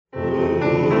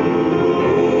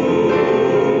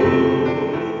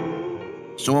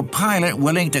So Pilate,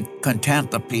 willing to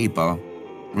content the people,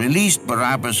 released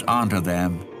Barabbas unto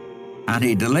them, and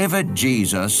he delivered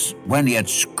Jesus, when he had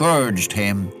scourged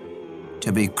him,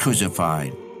 to be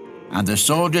crucified. And the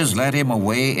soldiers led him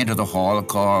away into the hall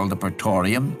called the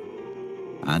Praetorium,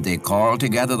 and they called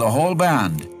together the whole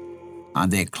band,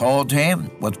 and they clothed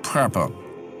him with purple,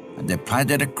 and they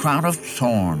planted a crown of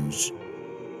thorns,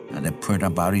 and they put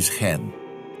about his head,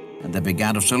 and they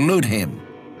began to salute him,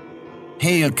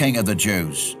 "Hail, King of the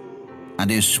Jews!" And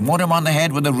they smote him on the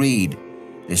head with a reed.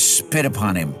 They spit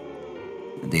upon him,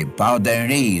 and they bowed their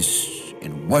knees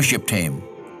and worshipped him.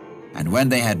 And when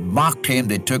they had mocked him,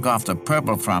 they took off the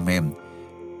purple from him,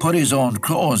 put his own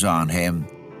clothes on him,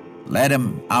 led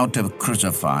him out to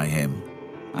crucify him.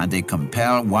 And they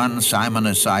compelled one Simon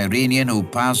a Cyrenian who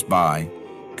passed by,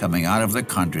 coming out of the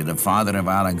country, the father of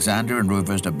Alexander and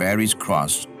Rufus, to bear his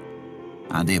cross.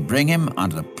 And they bring him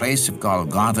unto the place of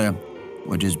Golgotha,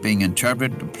 which is being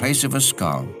interpreted the place of a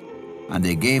skull. And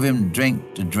they gave him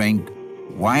drink to drink,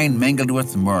 wine mingled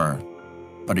with myrrh,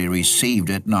 but he received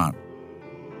it not.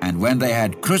 And when they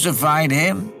had crucified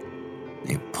him,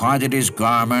 they parted his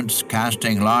garments,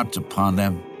 casting lots upon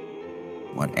them,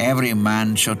 what every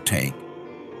man should take.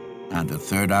 And the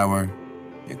third hour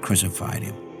they crucified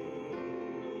him.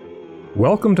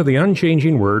 Welcome to the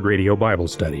Unchanging Word Radio Bible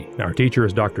Study. Our teacher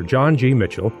is Dr. John G.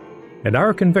 Mitchell, and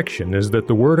our conviction is that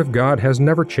the Word of God has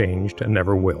never changed and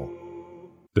never will.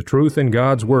 The truth in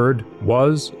God's Word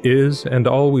was, is, and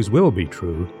always will be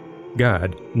true.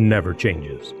 God never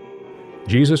changes.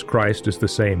 Jesus Christ is the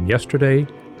same yesterday,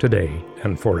 today,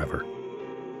 and forever.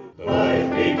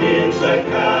 Life begins at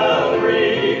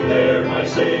Calvary, there my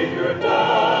Savior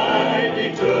died.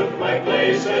 He took my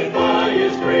place and by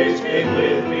His grace came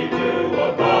with me to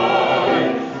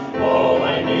abide. All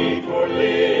I need for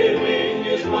living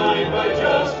is mine by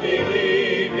just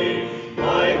believing.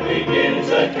 Life begins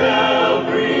at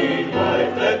Calvary,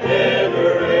 life that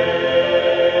never ends.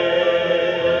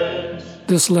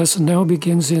 This lesson now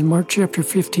begins in Mark chapter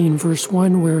 15, verse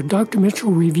 1, where Dr.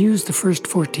 Mitchell reviews the first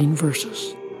 14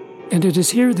 verses. And it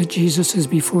is here that Jesus is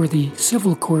before the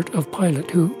civil court of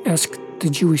Pilate, who asked the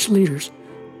Jewish leaders,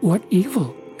 "What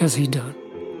evil has he done?"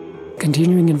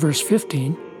 Continuing in verse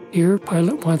 15, here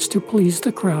Pilate wants to please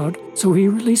the crowd, so he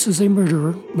releases a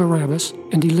murderer, Barabbas,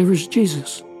 and delivers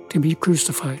Jesus to be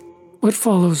crucified. What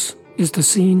follows is the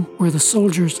scene where the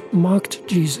soldiers mocked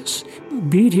Jesus,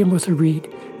 beat him with a reed,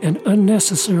 and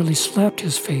unnecessarily slapped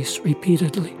his face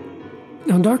repeatedly.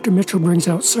 Now, Dr. Mitchell brings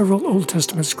out several Old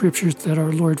Testament scriptures that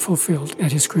our Lord fulfilled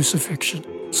at his crucifixion.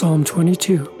 Psalm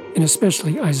 22, and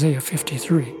especially Isaiah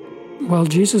 53. While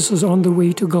Jesus is on the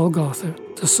way to Golgotha,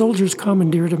 the soldiers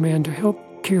commandeered a man to help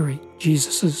carry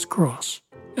Jesus' cross.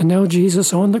 And now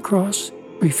Jesus on the cross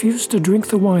refused to drink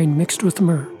the wine mixed with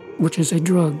myrrh, which is a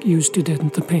drug used to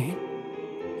deaden the pain.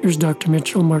 Here's Dr.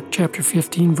 Mitchell, Mark chapter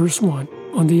 15, verse 1,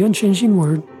 on the Unchanging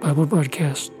Word Bible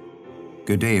broadcast.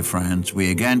 Good day, friends.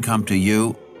 We again come to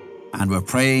you, and we're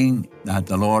praying that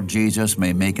the Lord Jesus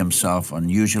may make himself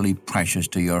unusually precious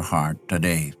to your heart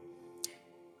today.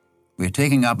 We're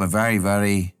taking up a very,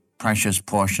 very precious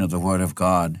portion of the Word of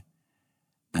God,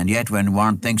 and yet when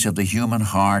one thinks of the human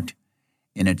heart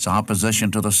in its opposition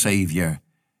to the Savior,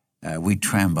 we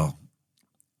tremble.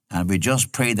 And we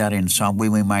just pray that in some way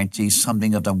we might see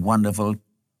something of the wonderful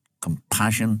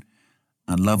compassion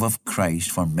and love of Christ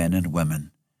for men and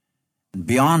women. And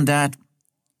beyond that,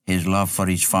 his love for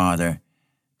his Father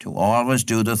to always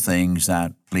do the things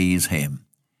that please him.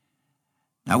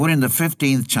 Now we're in the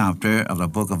 15th chapter of the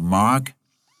book of Mark,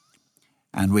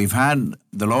 and we've had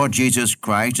the Lord Jesus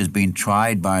Christ has been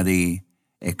tried by the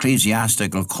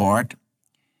ecclesiastical court,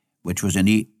 which was an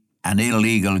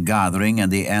illegal gathering in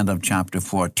the end of chapter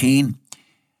 14.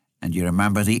 And you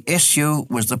remember the issue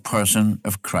was the person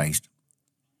of Christ.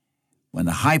 When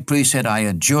the high priest said, "I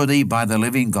adjure thee by the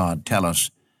living God, tell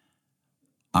us,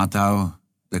 art thou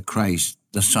the Christ,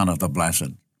 the Son of the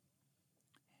Blessed?"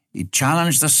 He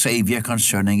challenged the Savior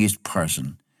concerning his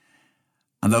person.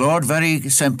 And the Lord very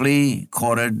simply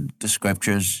quoted the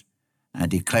Scriptures and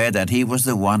declared that he was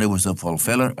the one who was the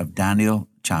fulfiller of Daniel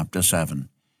chapter 7.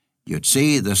 You'd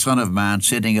see the Son of Man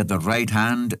sitting at the right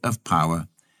hand of power,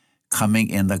 coming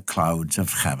in the clouds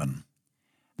of heaven.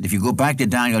 And if you go back to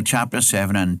Daniel chapter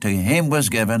 7, and to him was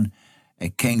given a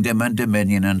kingdom and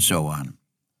dominion and so on.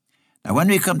 Now when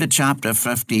we come to chapter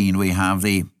 15, we have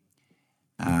the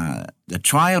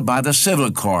trial by the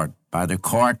civil court, by the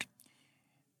court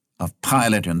of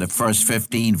Pilate in the first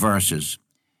 15 verses.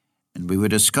 And we were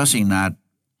discussing that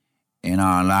in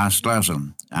our last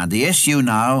lesson. And the issue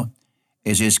now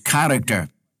is his character.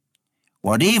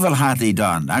 What evil hath he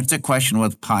done? That's the question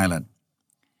with Pilate.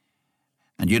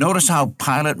 And you notice how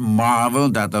Pilate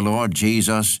marveled that the Lord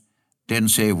Jesus didn't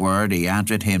say a word. He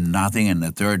answered him nothing in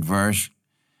the 3rd verse.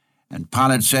 And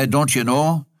Pilate said, don't you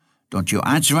know? Don't you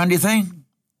answer anything?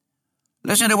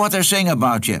 Listen to what they're saying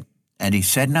about you. And he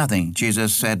said nothing.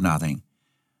 Jesus said nothing.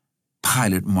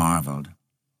 Pilate marveled.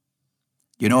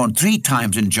 You know, and 3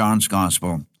 times in John's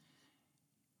Gospel,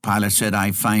 Pilate said,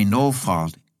 I find no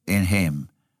fault in him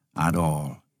at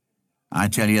all. I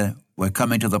tell you, we're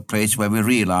coming to the place where we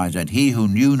realize that he who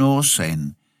knew no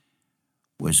sin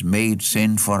was made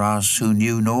sin for us who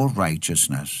knew no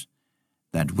righteousness,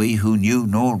 that we who knew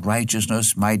no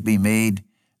righteousness might be made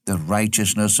the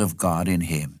righteousness of God in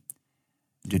him.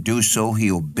 To do so, he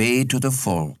obeyed to the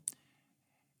full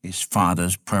his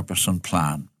Father's purpose and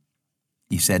plan.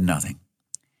 He said nothing.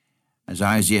 As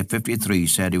Isaiah 53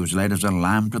 said, he was led as a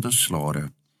lamb to the slaughter,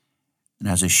 and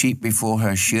as a sheep before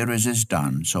her shearers is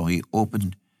dumb, so he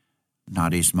opened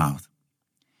not his mouth.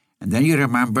 And then you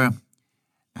remember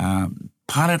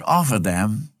Pilate offered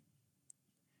them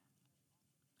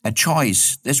a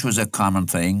choice. This was a common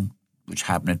thing, which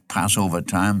happened at Passover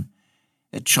time,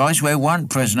 a choice where one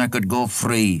prisoner could go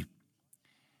free.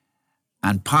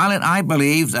 And Pilate, I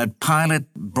believe that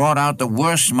Pilate brought out the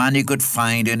worst man he could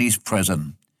find in his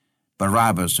prison,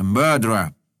 Barabbas, a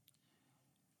murderer.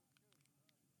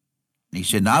 He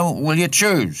said, now will you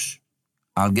choose?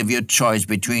 I'll give you a choice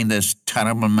between this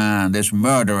terrible man, this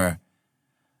murderer,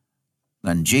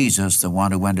 than Jesus, the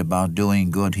one who went about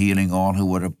doing good, healing all who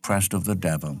were oppressed of the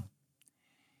devil.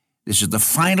 This is the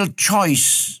final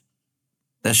choice.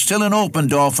 There's still an open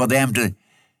door for them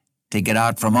to get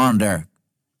out from under,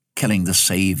 killing the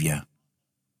Savior.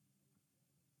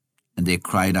 And they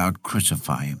cried out,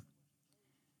 crucify him.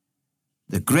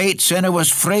 The great sinner was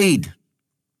freed.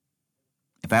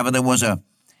 If ever there was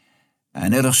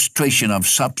an illustration of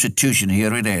substitution,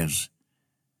 here it is.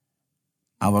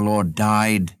 Our Lord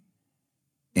died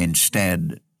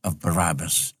instead of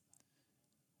Barabbas.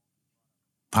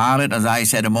 Pilate, as I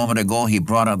said a moment ago, he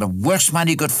brought out the worst man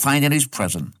he could find in his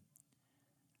prison,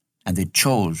 and they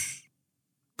chose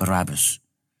Barabbas.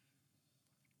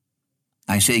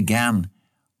 I say again,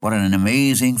 what an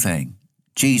amazing thing.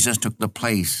 Jesus took the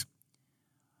place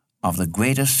of the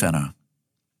greatest sinner.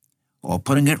 Or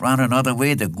putting it round another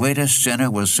way, the greatest sinner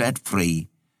was set free,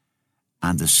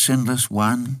 and the sinless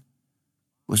one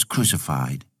was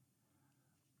crucified.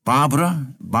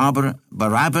 Barabbas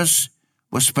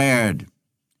was spared.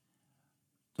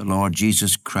 The Lord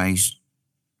Jesus Christ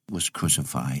was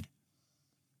crucified.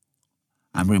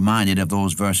 I'm reminded of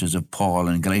those verses of Paul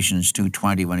in Galatians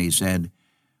 2:20 when he said,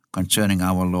 concerning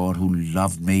our Lord who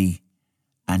loved me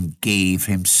and gave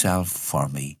himself for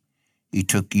me. He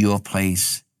took your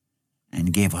place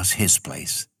and gave us his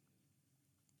place.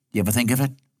 You ever think of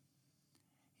it?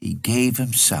 He gave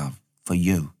himself for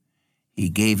you. He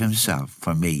gave himself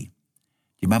for me. Do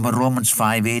you remember Romans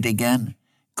 5:8 again?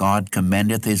 God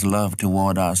commendeth his love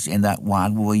toward us in that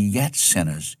while we were yet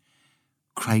sinners,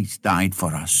 Christ died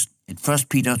for us. In 1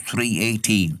 Peter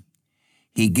 3:18,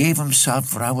 he gave himself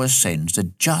for our sins, the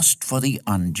just for the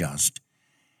unjust,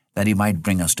 that he might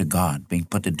bring us to God, being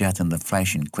put to death in the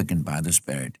flesh and quickened by the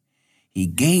Spirit. He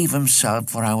gave himself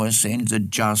for our sins, the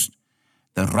just,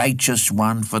 the righteous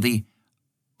one for the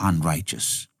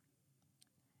unrighteous.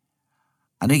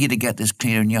 I need you to get this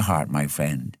clear in your heart, my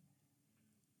friend.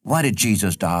 Why did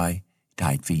Jesus die? He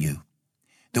died for you.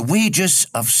 The wages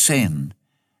of sin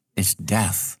is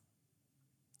death.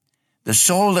 The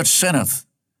soul that sinneth,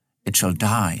 it shall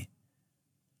die.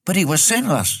 But he was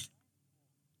sinless.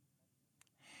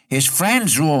 His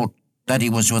friends wrote that he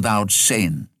was without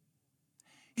sin.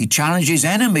 He challenged his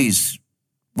enemies,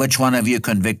 which one of you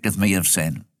convicteth me of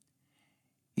sin?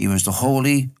 He was the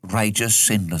holy, righteous,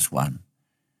 sinless one.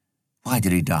 Why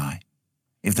did he die?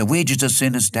 If the wages of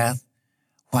sin is death,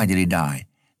 why did he die?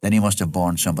 Then he must have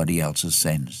borne somebody else's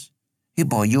sins. He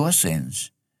bore your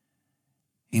sins.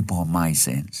 He bore my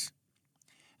sins.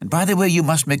 And by the way, you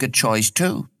must make a choice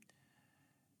too.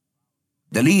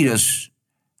 The leaders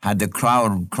had the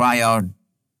crowd cry out,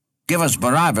 give us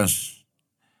Barabbas.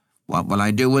 What will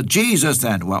I do with Jesus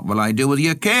then? What will I do with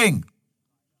your king?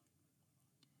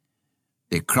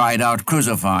 They cried out,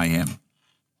 crucify him.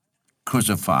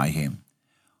 Crucify him.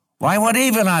 Why, what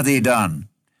evil hath he done?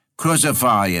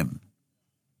 Crucify him.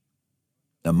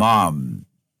 The mob,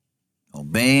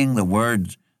 obeying the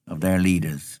words of their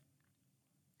leaders.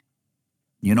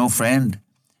 You know, friend,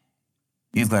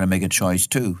 you've got to make a choice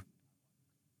too.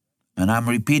 And I'm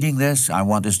repeating this. I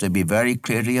want this to be very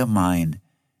clear to your mind.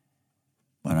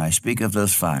 When I speak of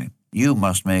this fact, you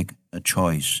must make a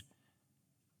choice.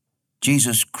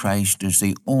 Jesus Christ is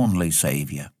the only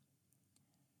Savior.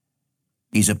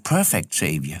 He's a perfect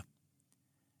Savior.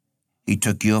 He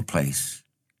took your place.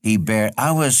 He bare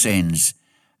our sins,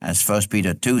 as 1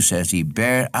 Peter 2 says, he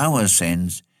bare our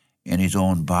sins in his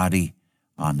own body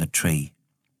on the tree.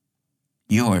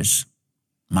 Yours,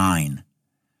 mine,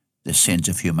 the sins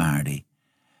of humanity.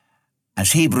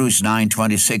 As Hebrews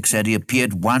 9:26 said, he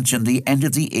appeared once in the end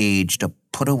of the age to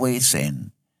put away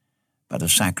sin by the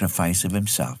sacrifice of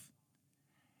himself.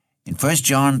 In 1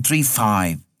 John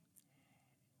 3:5,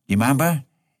 remember,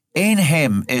 in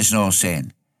him is no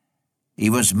sin. He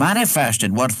was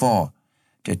manifested, what for?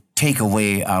 To take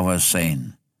away our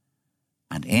sin.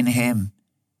 And in him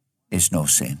is no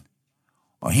sin.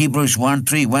 Or Hebrews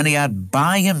 1:3, when he had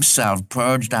by himself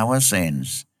purged our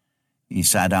sins, he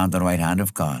sat down at the right hand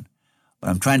of God. But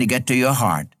I'm trying to get to your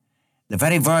heart. The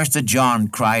very verse that John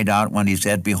cried out when he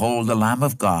said, behold the Lamb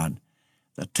of God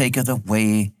that taketh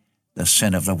away the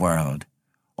sin of the world.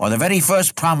 Or the very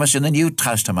first promise in the New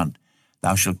Testament,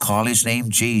 thou shalt call his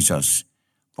name Jesus,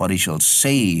 for he shall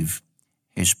save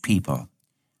his people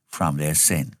from their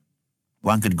sin.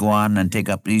 One could go on and take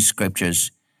up these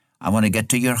scriptures. I want to get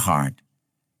to your heart.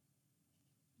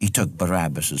 He took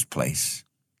Barabbas' place.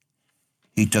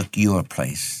 He took your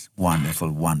place.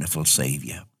 Wonderful, wonderful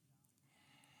Savior.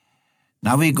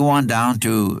 Now we go on down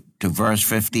to verse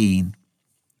 15.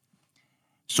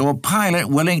 So Pilate,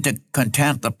 willing to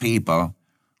content the people,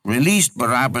 released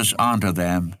Barabbas unto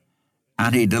them,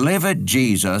 and he delivered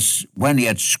Jesus, when he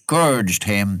had scourged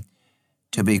him,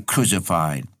 to be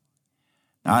crucified.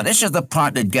 Now this is the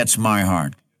part that gets my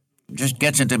heart. It just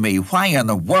gets into me. Why in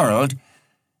the world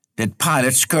did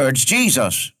Pilate scourge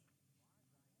Jesus?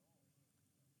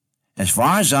 As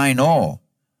far as I know,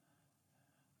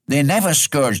 they never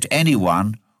scourged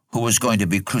anyone who was going to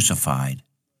be crucified.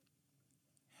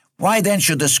 Why then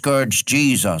should they scourge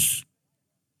Jesus?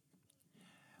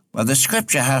 Well, the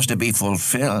scripture has to be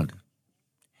fulfilled.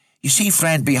 You see,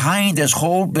 friend, behind this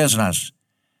whole business,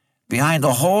 behind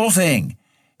the whole thing,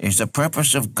 is the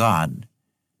purpose of God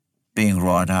being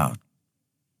wrought out.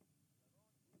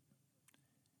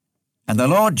 And the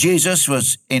Lord Jesus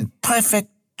was in perfect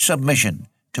submission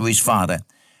to his Father.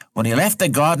 When he left the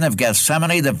Garden of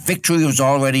Gethsemane, the victory was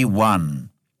already won.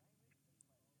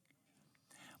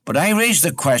 But I raise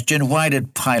the question, why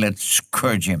did Pilate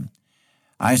scourge him?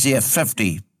 Isaiah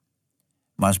 50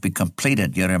 must be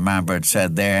completed. You remember it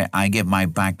said there, I give my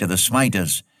back to the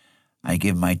smiters. I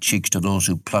give my cheeks to those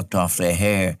who plucked off their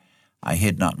hair. I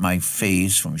hid not my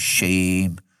face from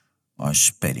shame or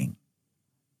spitting.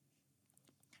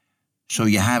 So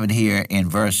you have it here in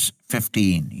verse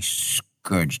 15. He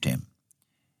scourged him.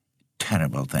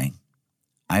 Terrible thing.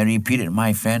 I repeat it,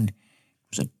 my friend.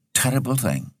 It was a terrible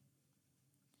thing.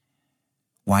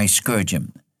 Why scourge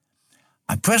him?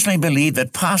 I personally believe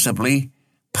that possibly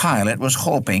Pilate was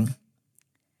hoping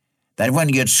that when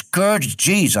he had scourged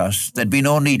Jesus, there'd be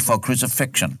no need for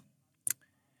crucifixion.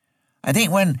 I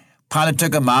think when Pilate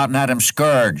took him out and had him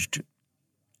scourged,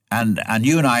 and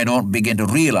you and I don't begin to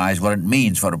realize what it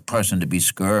means for a person to be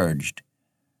scourged,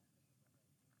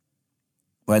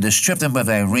 where they strip them of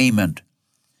their raiment,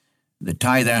 they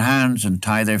tie their hands and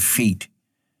tie their feet,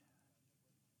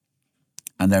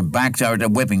 and their backs are at a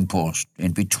whipping post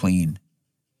in between,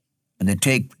 and they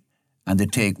take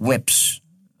whips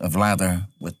of leather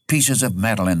with pieces of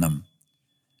metal in them,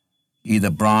 either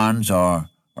bronze or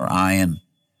iron,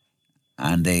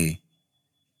 and they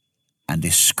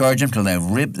scourge him till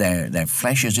their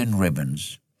flesh is in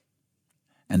ribbons,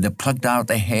 and they plucked out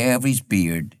the hair of his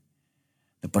beard.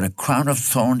 They put a crown of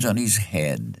thorns on his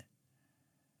head.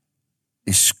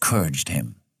 They scourged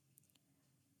him.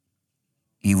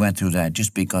 He went through that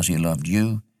just because he loved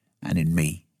you and in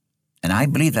me. And I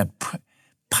believe that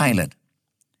Pilate,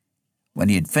 when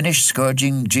he had finished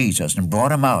scourging Jesus and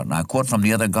brought him out, and I quote from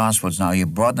the other Gospels now, he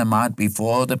brought them out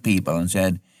before the people and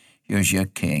said, here's your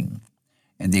king.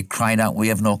 And they cried out, we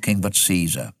have no king but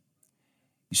Caesar.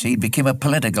 You see, it became a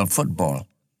political football.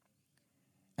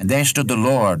 And there stood the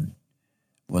Lord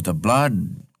with the blood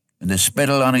and the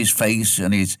spittle on his face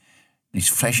and his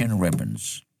flesh in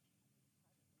ribbons.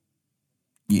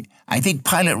 I think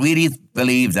Pilate really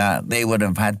believed that they would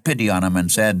have had pity on him and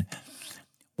said,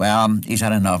 well, he's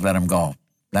had enough, let him go.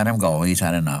 Let him go, he's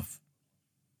had enough.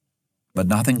 But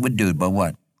nothing would do but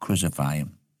what? Crucify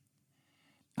him.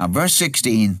 Now, verse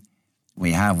 16,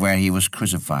 we have where he was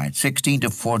crucified. 16 to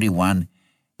 41,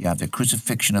 you have the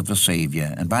crucifixion of the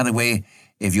Savior. And by the way,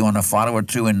 if you want to follow it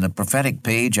through in the prophetic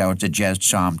page, I would suggest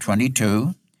Psalm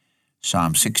 22,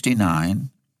 Psalm 69,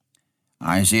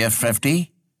 Isaiah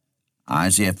 50,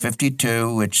 Isaiah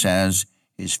 52, which says,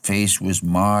 his face was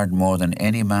marred more than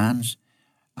any man's,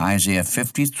 Isaiah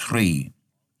 53,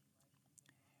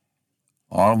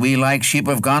 All we like sheep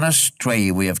have gone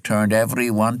astray. We have turned every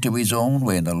one to his own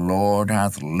way, and the Lord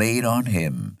hath laid on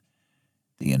him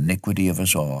the iniquity of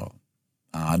us all.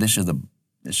 This is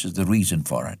the reason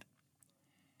for it.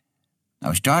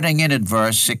 Now, starting in at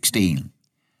verse 16,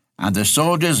 and the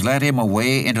soldiers led him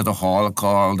away into the hall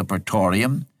called the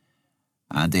Praetorium,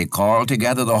 and they called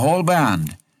together the whole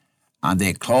band, and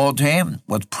they clothed him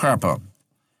with purple.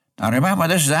 Now remember,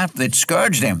 this is after they'd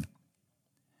scourged him,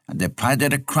 and they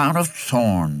planted a crown of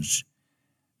thorns,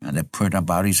 and they put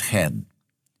about his head,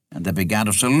 and they began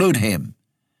to salute him,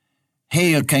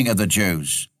 Hail, King of the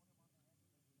Jews!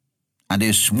 And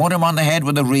they smote him on the head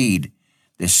with a reed.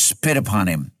 They spit upon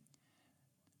him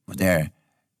with their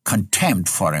contempt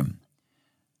for him,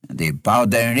 and they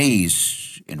bowed their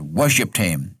knees and worshipped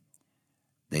him,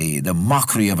 the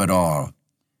mockery of it all.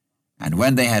 And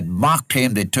when they had mocked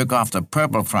him, they took off the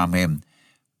purple from him,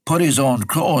 put his own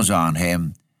clothes on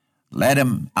him, led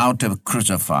him out to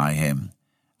crucify him.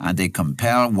 And they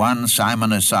compelled one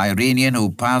Simon a Cyrenian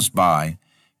who passed by,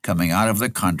 coming out of the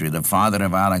country, the father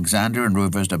of Alexander and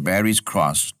Rufus, to bear his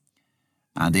cross.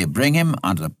 And they bring him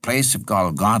unto the place of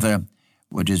Golgotha,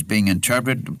 which is being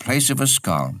interpreted the place of a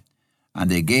skull. And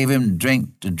they gave him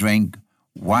drink to drink,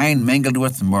 wine mingled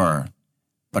with myrrh,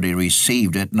 but he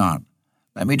received it not.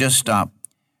 Let me just stop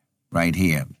right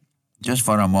here, just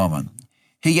for a moment.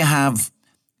 Here you have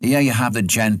the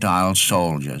Gentile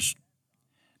soldiers.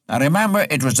 Now remember,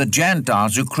 it was the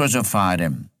Gentiles who crucified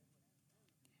him.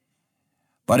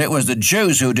 But it was the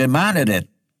Jews who demanded it.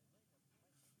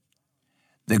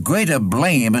 The greater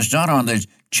blame is not on the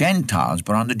Gentiles,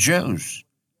 but on the Jews.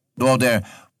 Though they're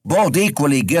both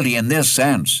equally guilty in this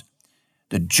sense.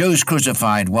 The Jews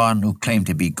crucified one who claimed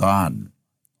to be God.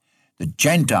 The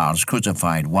Gentiles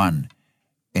crucified one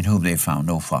in whom they found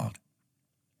no fault.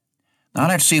 Now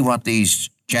let's see what these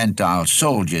Gentile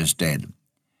soldiers did.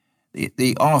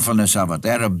 The awfulness of it,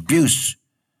 their abuse,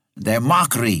 their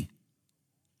mockery.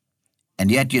 And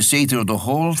yet you see through the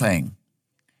whole thing,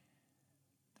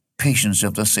 patience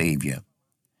of the Savior.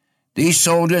 These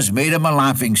soldiers made him a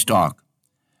laughingstock.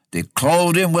 They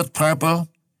clothed him with purple.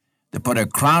 They put a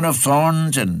crown of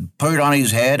thorns and put it on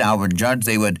his head. I would judge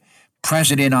they would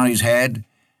press it in on his head,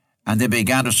 and they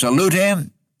began to salute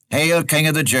him, Hail, King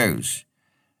of the Jews.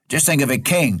 Just think of a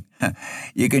king.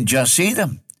 You can just see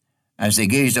them as they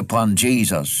gazed upon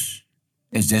Jesus.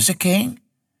 Is this a king?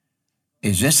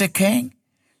 Is this a king?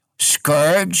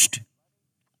 Scourged,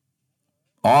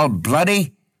 all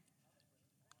bloody,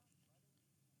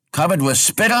 covered with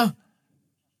spittle?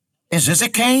 Is this a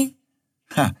king?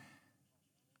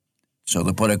 So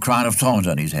they put a crown of thorns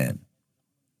on his head.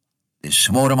 They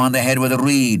smote him on the head with a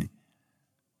reed.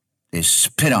 They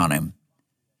spit on him.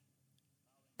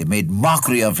 They made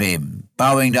mockery of him,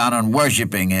 bowing down and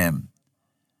worshiping him.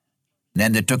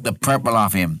 Then they took the purple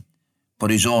off him, put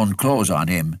his own clothes on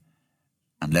him,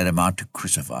 and led him out to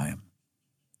crucify him.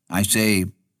 I say,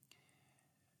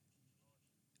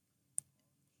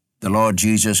 the Lord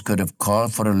Jesus could have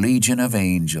called for a legion of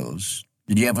angels.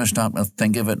 Did you ever stop to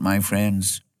think of it, my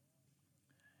friends?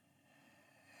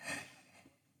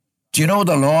 Do you know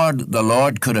the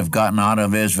Lord could have gotten out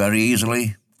of this very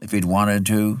easily if he'd wanted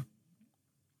to?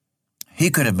 He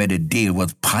could have made a deal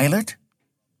with Pilate.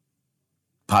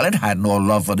 Pilate had no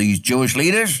love for these Jewish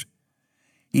leaders.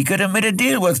 He could have made a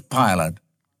deal with Pilate.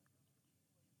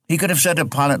 He could have said to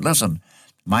Pilate, listen,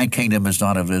 my kingdom is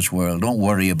not of this world. Don't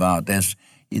worry about this.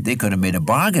 They could have made a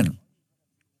bargain.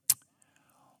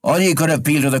 Or he could have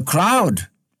appealed to the crowd.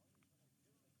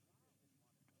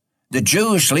 The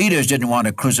Jewish leaders didn't want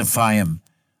to crucify him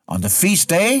on the feast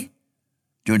day,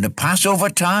 during the Passover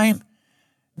time.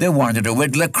 They wanted to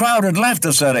wait till the crowd had left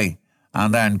the city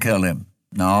and then kill him.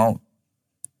 No.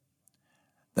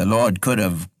 The Lord could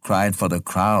have cried for the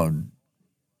crowd.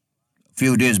 A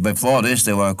few days before this,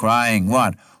 they were crying,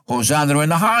 what? Hosanna in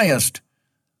the highest.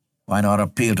 Why not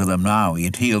appeal to them now?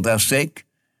 You'd healed their sick.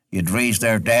 You'd raised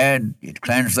their dead. You'd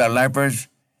cleansed their lepers.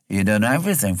 You'd done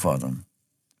everything for them.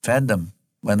 Fed them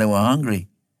when they were hungry.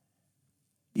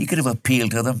 He could have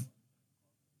appealed to them.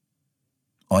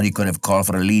 Or he could have called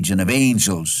for a legion of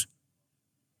angels.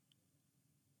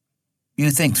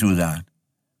 You think through that.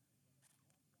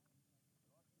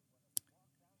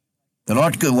 The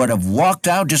Lord would have walked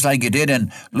out just like he did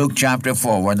in Luke chapter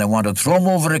 4. When they wanted to throw him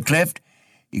over a cliff,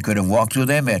 he could have walked through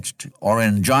their midst. Or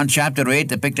in John chapter 8,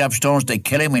 they picked up stones to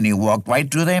kill him and he walked right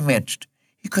through their midst.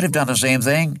 He could have done the same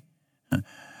thing.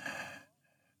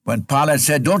 When Pilate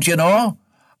said, don't you know,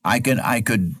 I can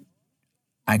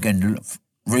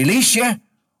release you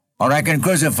or I can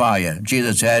crucify you.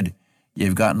 Jesus said,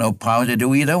 you've got no power to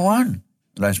do either one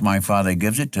unless my Father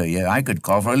gives it to you. I could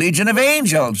call for a legion of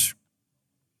angels.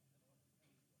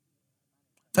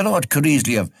 The Lord could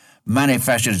easily have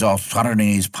manifested his authority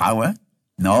and his power.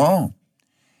 No.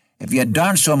 If he had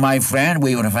done so, my friend,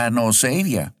 we would have had no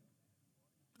Savior.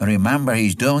 But remember,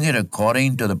 he's doing it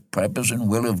according to the purpose and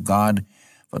will of God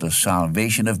for the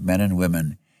salvation of men and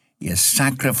women. He is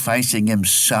sacrificing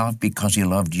himself because he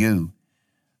loved you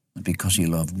and because he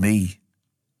loved me.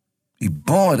 He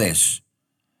bore this.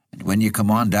 And when you come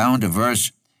on down to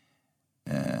verse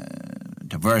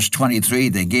 23,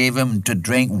 they gave him to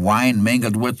drink wine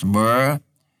mingled with myrrh,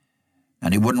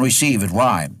 and he wouldn't receive it.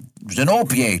 Why? It was an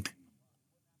opiate.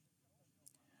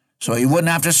 So he wouldn't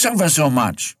have to suffer so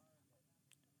much.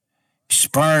 He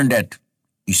spurned it.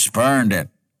 He spurned it.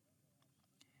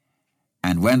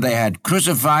 And when they had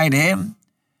crucified him,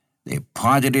 they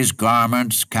parted his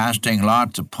garments, casting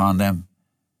lots upon them,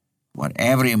 what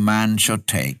every man should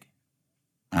take.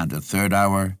 And the third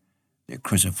hour, they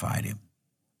crucified him.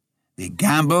 They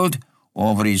gambled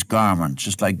over his garments,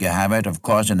 just like you have it, of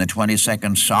course, in the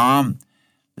 22nd Psalm,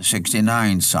 the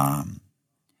 69th Psalm.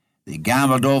 They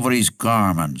gambled over his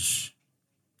garments.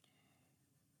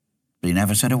 But he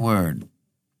never said a word.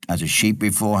 As a sheep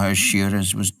before her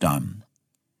shearers was dumb.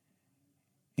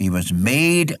 He was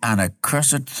made an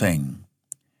accursed thing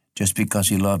just because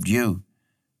he loved you,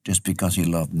 just because he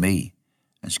loved me.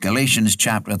 As Galatians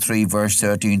chapter 3, verse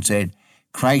 13 said,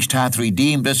 Christ hath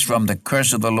redeemed us from the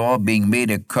curse of the law, being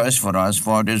made a curse for us,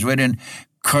 for it is written,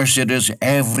 Cursed is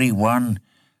every one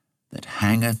that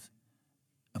hangeth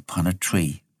upon a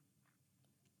tree.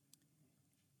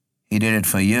 He did it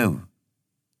for you.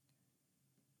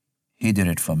 He did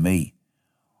it for me.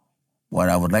 What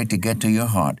I would like to get to your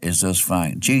heart is this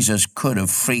fact. Jesus could have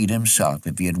freed himself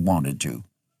if he had wanted to.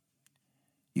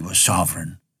 He was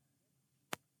sovereign.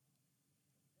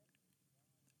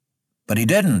 But he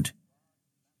didn't.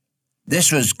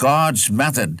 This was God's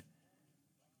method,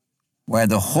 where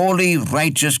the holy,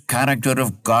 righteous character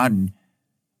of God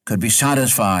could be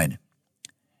satisfied.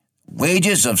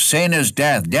 Wages of sin is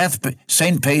death.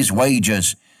 Sin pays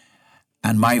wages.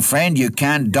 And my friend, you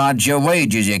can't dodge your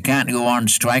wages. You can't go on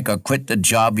strike or quit the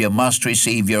job. You must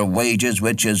receive your wages,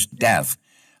 which is death.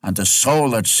 And the soul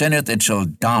that sinneth, it shall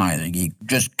die. You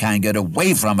just can't get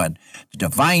away from it.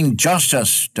 Divine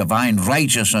justice, divine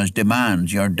righteousness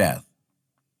demands your death.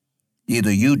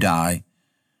 Either you die,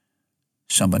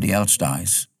 somebody else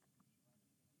dies.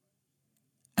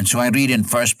 And so I read in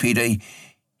 1 Peter,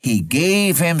 he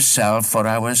gave himself for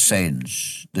our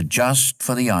sins, the just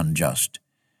for the unjust,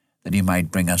 that he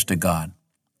might bring us to God.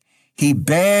 He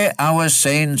bare our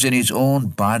sins in his own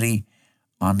body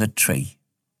on the tree.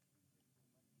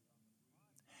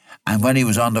 And when he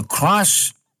was on the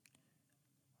cross,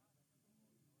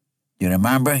 you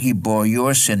remember, he bore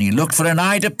your sin. He looked for an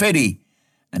eye to pity,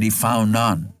 and he found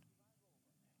none.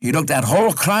 He looked that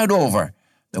whole crowd over.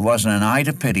 There wasn't an eye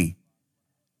to pity.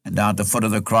 And down at the foot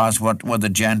of the cross, what were the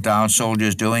Gentile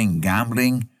soldiers doing?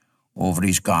 Gambling over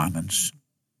his garments.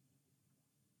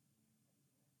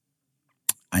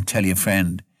 I tell you,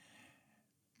 friend,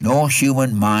 no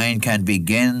human mind can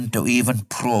begin to even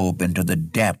probe into the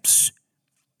depths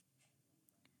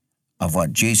of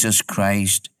what Jesus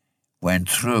Christ went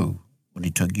through when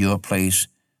he took your place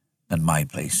and my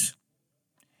place.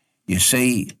 You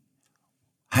see,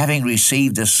 having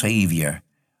received the Savior,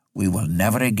 we will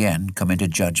never again come into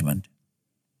judgment.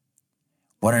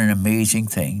 What an amazing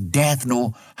thing. Death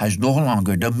has no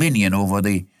longer dominion over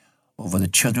the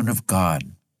children of God.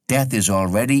 Death is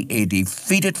already a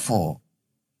defeated foe.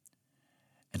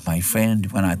 And my friend,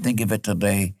 when I think of it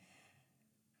today,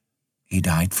 he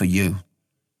died for you.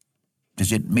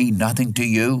 Does it mean nothing to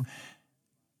you?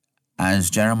 As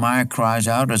Jeremiah cries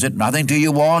out, is it nothing to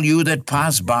you, all you that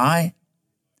pass by?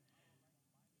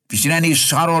 Have you seen any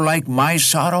sorrow like my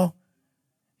sorrow?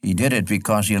 He did it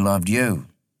because he loved you.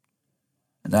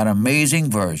 And that amazing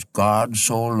verse, God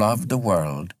so loved the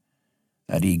world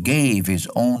that he gave his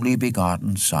only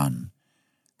begotten Son,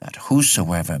 that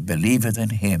whosoever believeth in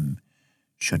him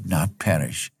should not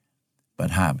perish,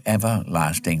 but have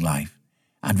everlasting life.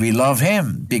 And we love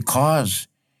him because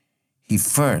he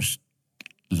first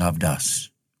loved us.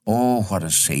 Oh, what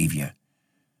a Savior.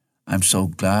 I'm so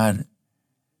glad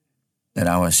that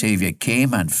our Savior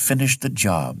came and finished the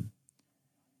job.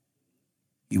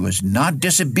 He was not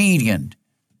disobedient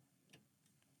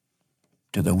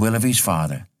to the will of his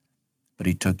Father, but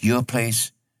he took your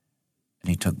place and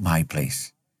he took my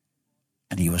place.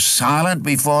 And he was silent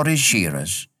before his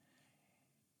shearers.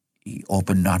 He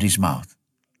opened not his mouth.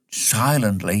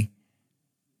 Silently,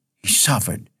 he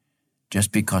suffered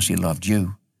just because he loved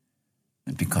you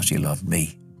and because he loved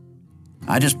me.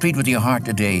 I just plead with your heart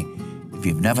today, if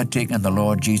you've never taken the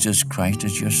Lord Jesus Christ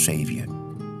as your Savior,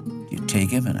 you take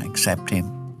him and accept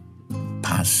him.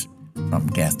 pass from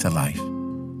death to life.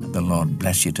 And the Lord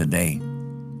bless you today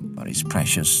for his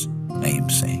precious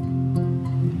name's sake.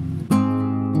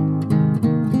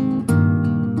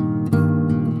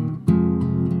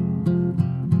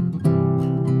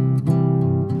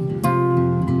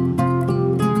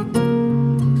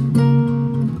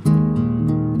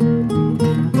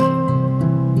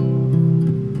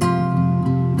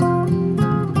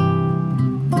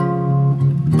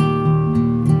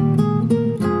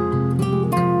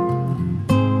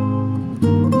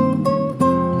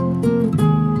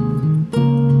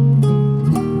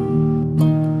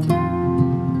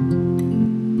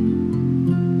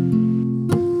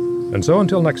 And so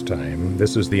until next time,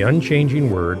 this is the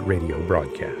Unchanging Word radio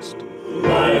broadcast.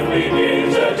 Life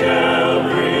begins at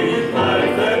Calvary.